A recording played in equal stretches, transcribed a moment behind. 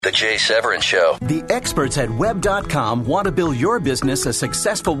The Jay Severin Show. The experts at Web.com want to build your business a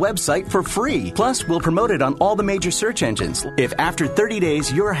successful website for free. Plus, we'll promote it on all the major search engines. If after 30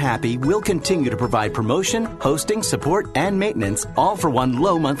 days you're happy, we'll continue to provide promotion, hosting, support, and maintenance, all for one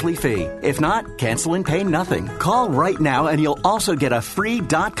low monthly fee. If not, cancel and pay nothing. Call right now and you'll also get a free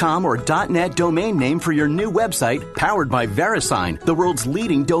 .com or .net domain name for your new website, powered by VeriSign, the world's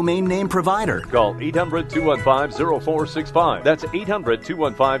leading domain name provider. Call 800-215-0465. That's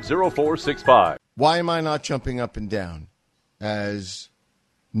 800-215-0465. Why am I not jumping up and down? As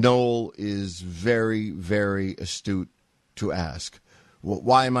Noel is very, very astute to ask. Well,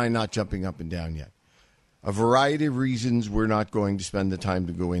 why am I not jumping up and down yet? A variety of reasons we're not going to spend the time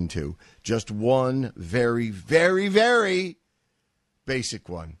to go into. Just one very, very, very basic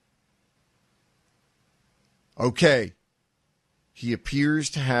one. Okay, he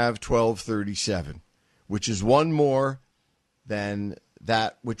appears to have 1237, which is one more than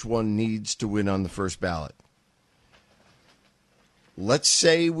that which one needs to win on the first ballot. Let's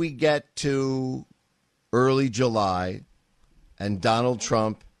say we get to early July and Donald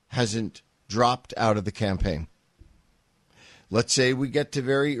Trump hasn't dropped out of the campaign. Let's say we get to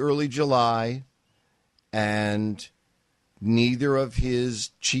very early July and neither of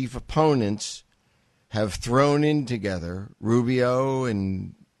his chief opponents have thrown in together, Rubio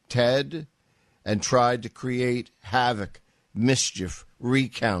and Ted, and tried to create havoc, mischief,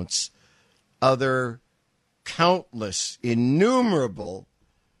 recounts, other countless, innumerable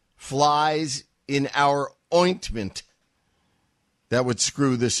flies in our ointment that would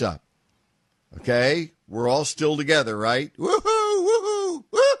screw this up. Okay? We're all still together, right? Woohoo! Woohoo!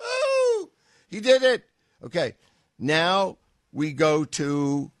 Woohoo! He did it! Okay. Now we go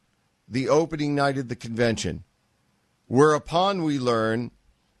to the opening night of the convention, whereupon we learn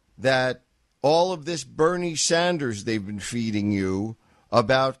that all of this Bernie Sanders they've been feeding you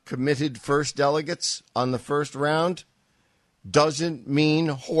about committed first delegates on the first round doesn't mean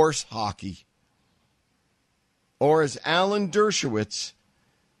horse hockey. Or as Alan Dershowitz,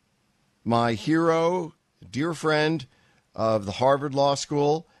 my hero, dear friend of the Harvard Law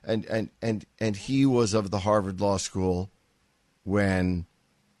School, and he was of the Harvard Law School when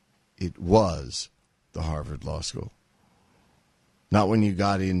it was the Harvard Law School. Not when you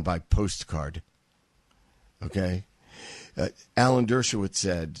got in by postcard. Okay? Alan Dershowitz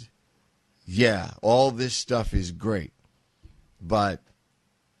said, yeah, all this stuff is great. But,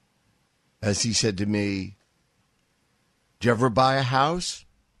 as he said to me, did you ever buy a house?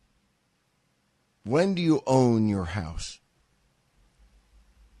 When do you own your house?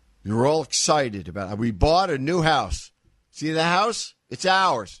 You're all excited about it. We bought a new house. See the house? It's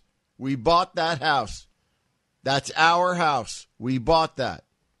ours. We bought that house. That's our house. We bought that.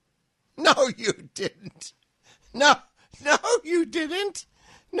 No, you didn't. No, you didn't.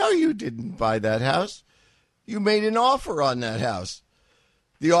 No, you didn't buy that house. You made an offer on that house.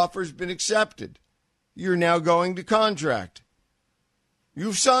 The offer's been accepted. You're now going to contract.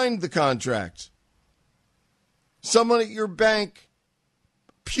 You've signed the contract. Someone at your bank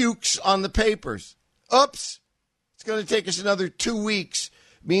pukes on the papers. Oops. It's going to take us another 2 weeks.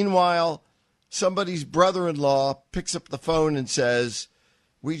 Meanwhile, somebody's brother-in-law picks up the phone and says,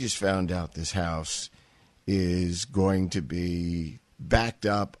 we just found out this house is going to be backed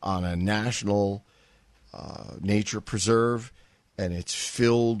up on a national nature preserve, and it's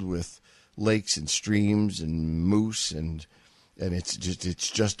filled with lakes and streams and moose, and it's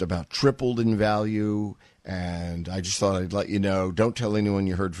just about tripled in value, and I just thought I'd let you know. Don't tell anyone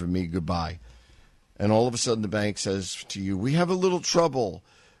you heard from me. Goodbye. And all of a sudden the bank says to you, we have a little trouble.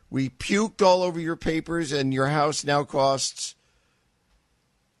 We puked all over your papers, and your house now costs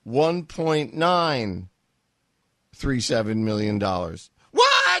 $1.937 million.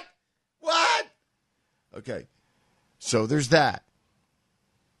 What? Okay. So there's that.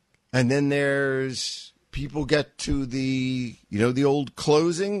 And then there's people get to the old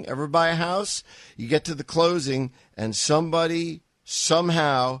closing. Ever buy a house? You get to the closing, and somebody,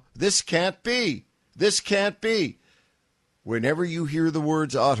 somehow, this can't be. Whenever you hear the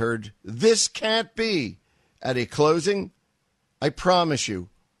words uttered, this can't be, at a closing, I promise you,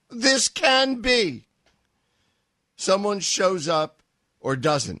 this can be. Someone shows up or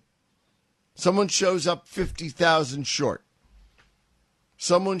doesn't. Someone shows up 50,000 short.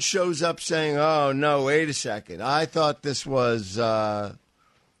 Someone shows up saying, oh, no, wait a second. I thought this was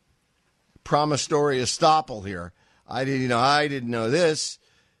promissory estoppel here. I didn't know this.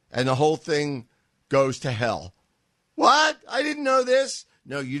 And the whole thing goes to hell. What? I didn't know this?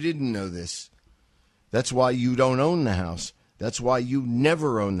 No, you didn't know this. That's why you don't own the house. That's why you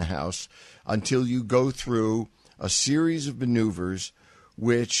never own the house until you go through a series of maneuvers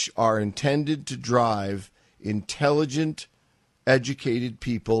which are intended to drive intelligent, educated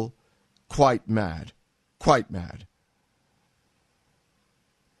people quite mad. Quite mad.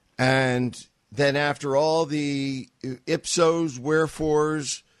 And then after all the ipsos,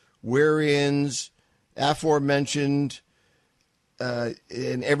 wherefores, whereins, aforementioned,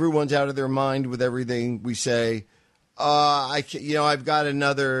 and everyone's out of their mind with everything, we say, I've got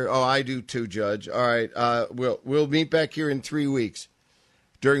another. Oh, I do too, Judge. All right, we'll meet back here in 3 weeks,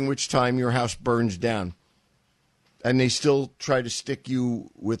 during which time your house burns down, and they still try to stick you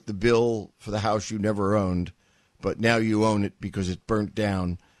with the bill for the house you never owned, but now you own it because it burnt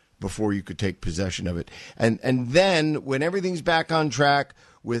down before you could take possession of it. And then when everything's back on track,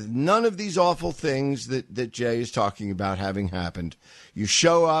 with none of these awful things that Jay is talking about having happened, you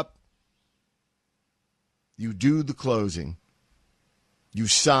show up. You do the closing. You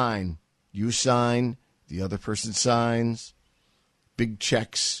sign. The other person signs. Big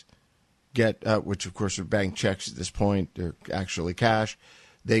checks get, which of course are bank checks at this point. They're actually cash.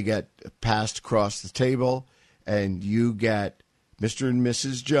 They get passed across the table, and you get, Mr. and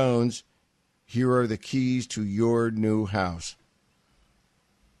Mrs. Jones, here are the keys to your new house.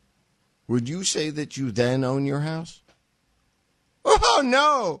 Would you say that you then own your house?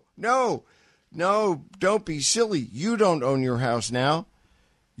 Oh, no, don't be silly. You don't own your house now.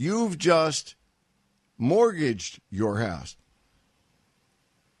 You've just mortgaged your house.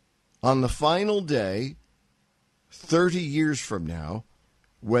 On the final day, 30 years from now,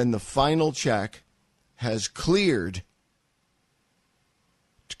 when the final check has cleared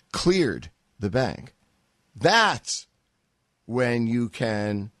the bank, that's when you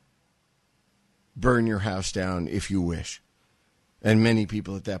can burn your house down if you wish. And many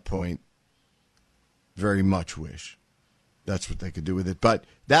people at that point very much wish that's what they could do with it. But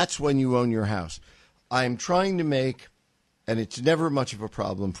that's when you own your house. I'm trying to make, and it's never much of a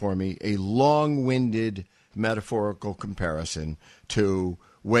problem for me, a long-winded metaphorical comparison to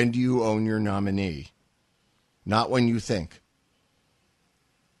when do you own your nominee, not when you think.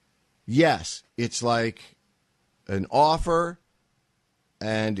 Yes, it's like an offer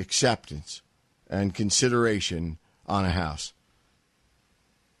and acceptance and consideration on a house.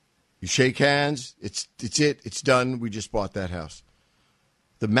 You shake hands, it's done, we just bought that house.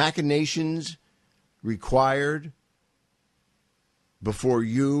 The machinations required before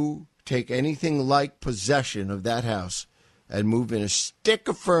you take anything like possession of that house and move in a stick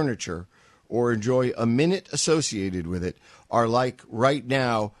of furniture or enjoy a minute associated with it are like right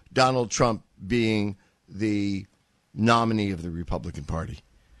now Donald Trump being the nominee of the Republican Party.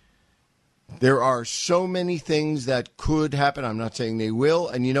 There are so many things that could happen. I'm not saying they will.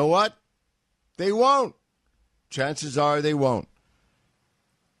 And you know what? They won't. Chances are they won't.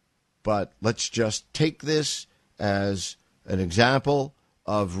 But let's just take this as an example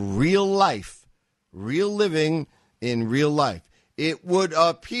of real life, real living in real life. It would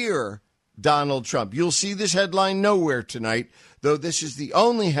appear Donald Trump. You'll see this headline nowhere tonight, though this is the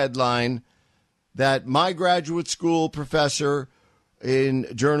only headline that my graduate school professor in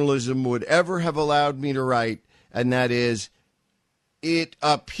journalism would ever have allowed me to write, and that is, it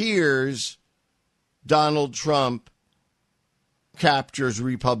appears Donald Trump captures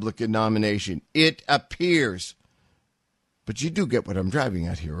Republican nomination. It appears. But you do get what I'm driving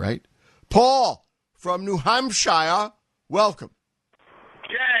at here, right? Paul from New Hampshire, welcome.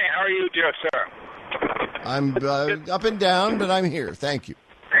 Jay, how are you, dear sir? I'm up and down, but I'm here. Thank you.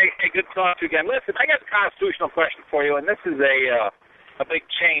 Hey, good to talk to you again. Listen, I got a constitutional question for you, and this is a big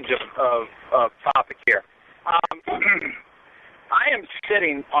change of topic here. I am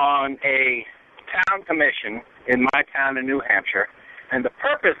sitting on a town commission in my town in New Hampshire, and the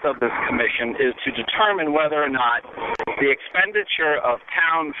purpose of this commission is to determine whether or not the expenditure of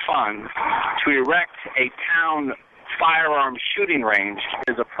town funds to erect a town firearm shooting range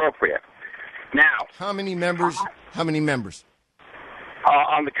is appropriate. Now, how many members? On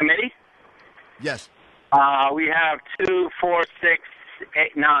the committee? Yes. We have 2, 4, 6,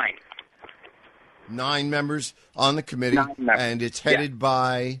 8, 9. 9 members on the committee, and it's headed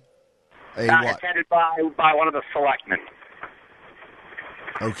by a what? It's headed by one of the selectmen.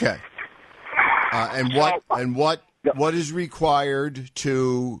 Okay. What is required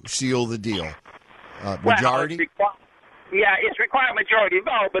to seal the deal? Majority? It's required majority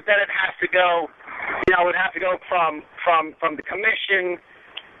vote, but then it has to go. It would have to go from the commission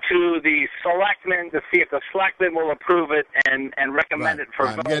to the selectmen to see if the selectmen will approve it and recommend it for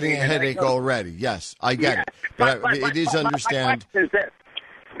voting. I'm getting a headache already. Yes, I get it. But it is understand. My question is this.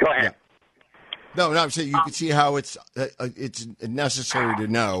 Go ahead. No, I'm saying you can see how it's necessary to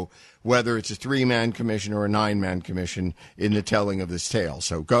know whether it's a 3-man commission or a 9-man commission in the telling of this tale.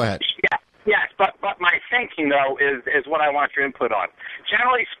 So go ahead. Yes, but my thinking, though, is what I want your input on.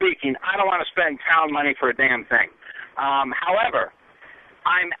 Generally speaking, I don't want to spend town money for a damn thing. However,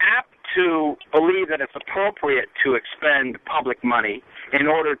 I'm apt to believe that it's appropriate to expend public money in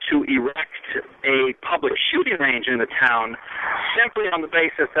order to erect a public shooting range in the town simply on the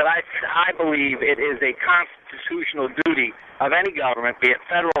basis that I believe it is a constitutional duty of any government, be it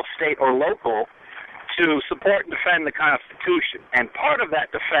federal, state, or local, to support and defend the Constitution. And part of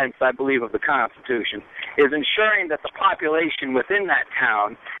that defense, I believe, of the Constitution is ensuring that the population within that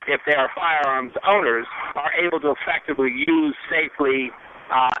town, if they are firearms owners, are able to effectively use safely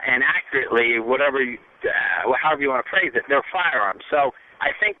and accurately, however you want to phrase it, their firearms. So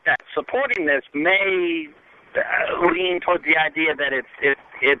I think that supporting this may lean towards the idea that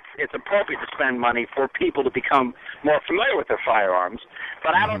it's appropriate to spend money for people to become more familiar with their firearms.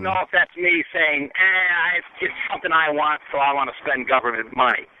 But I don't know if that's me saying, it's something I want, so I want to spend government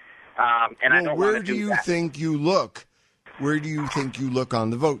money. And I don't want to do that. Where do you think you look? Where do you think you look on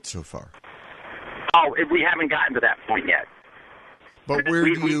the vote so far? Oh, we haven't gotten to that point yet. But where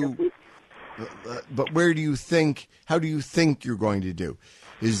do you? But where do you think? How do you think you're going to do?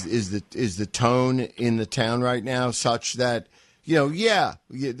 Is the tone in the town right now such that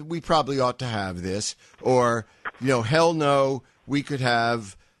we probably ought to have this, or hell no, we could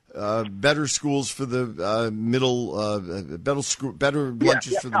have better schools for the better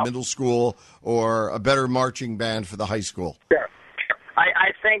lunches for the middle school, or a better marching band for the high school? Sure.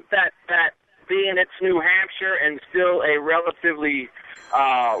 I think that being it's New Hampshire and still a relatively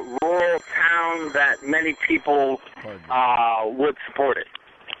rural town, that many people would support it.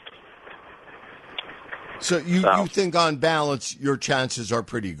 So you think on balance your chances are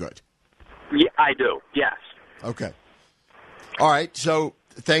pretty good? Yeah, I do, yes. Okay. All right, so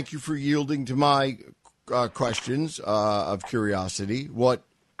thank you for yielding to my questions of curiosity.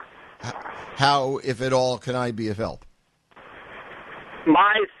 How, if at all, can I be of help?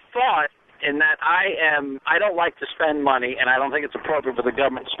 My thought in that I don't like to spend money, and I don't think it's appropriate for the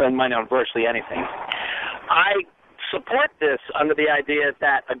government to spend money on virtually anything. I support this under the idea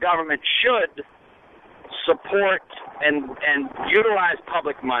that a government should support and utilize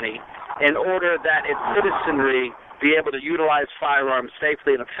public money in order that its citizenry be able to utilize firearms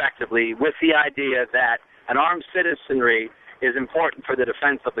safely and effectively, with the idea that an armed citizenry is important for the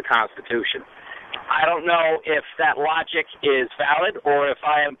defense of the Constitution. I don't know if that logic is valid or if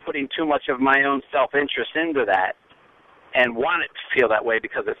I am putting too much of my own self-interest into that and want it to feel that way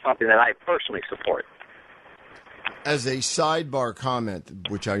because it's something that I personally support. As a sidebar comment,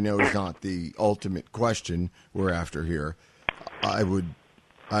 which I know is not the ultimate question we're after here,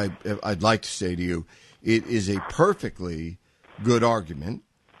 I'd like to say to you, it is a perfectly good argument,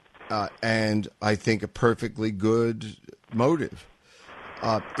 and I think a perfectly good motive.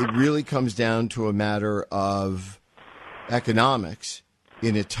 It really comes down to a matter of economics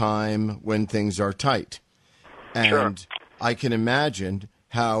in a time when things are tight. And sure. I can imagine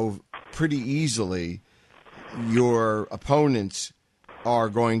how pretty easily your opponents are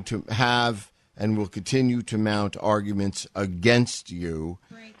going to have and will continue to mount arguments against you,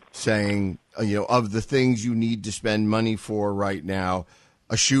 right, saying, of the things you need to spend money for right now,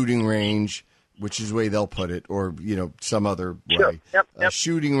 a shooting range, which is the way they'll put it, or, some other way. Sure. Yep. A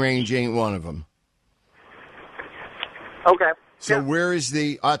shooting range ain't one of them. Okay. So where is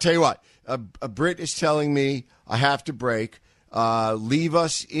I'll tell you what, a Brit is telling me I have to break. Leave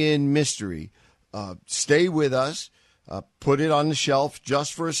us in mystery. Stay with us. Put it on the shelf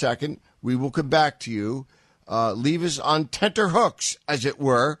just for a second. We will come back to you. Leave us on tenterhooks, as it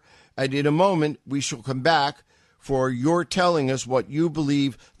were. And in a moment, we shall come back for your telling us what you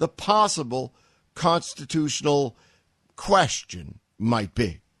believe the possible constitutional question might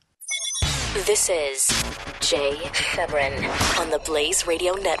be. This is Jay Severin on the Blaze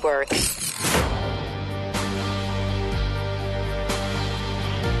Radio Network.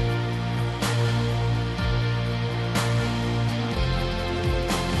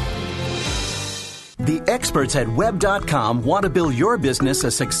 The experts at Web.com want to build your business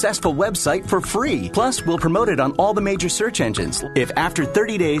a successful website for free. Plus, we'll promote it on all the major search engines. If after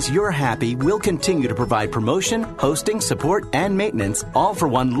 30 days you're happy, we'll continue to provide promotion, hosting, support, and maintenance, all for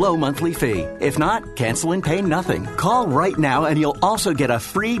one low monthly fee. If not, cancel and pay nothing. Call right now and you'll also get a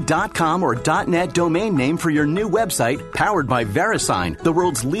free .com or .net domain name for your new website, powered by VeriSign, the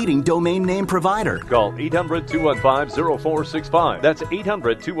world's leading domain name provider. Call 800-215-0465. That's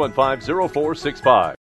 800-215-0465.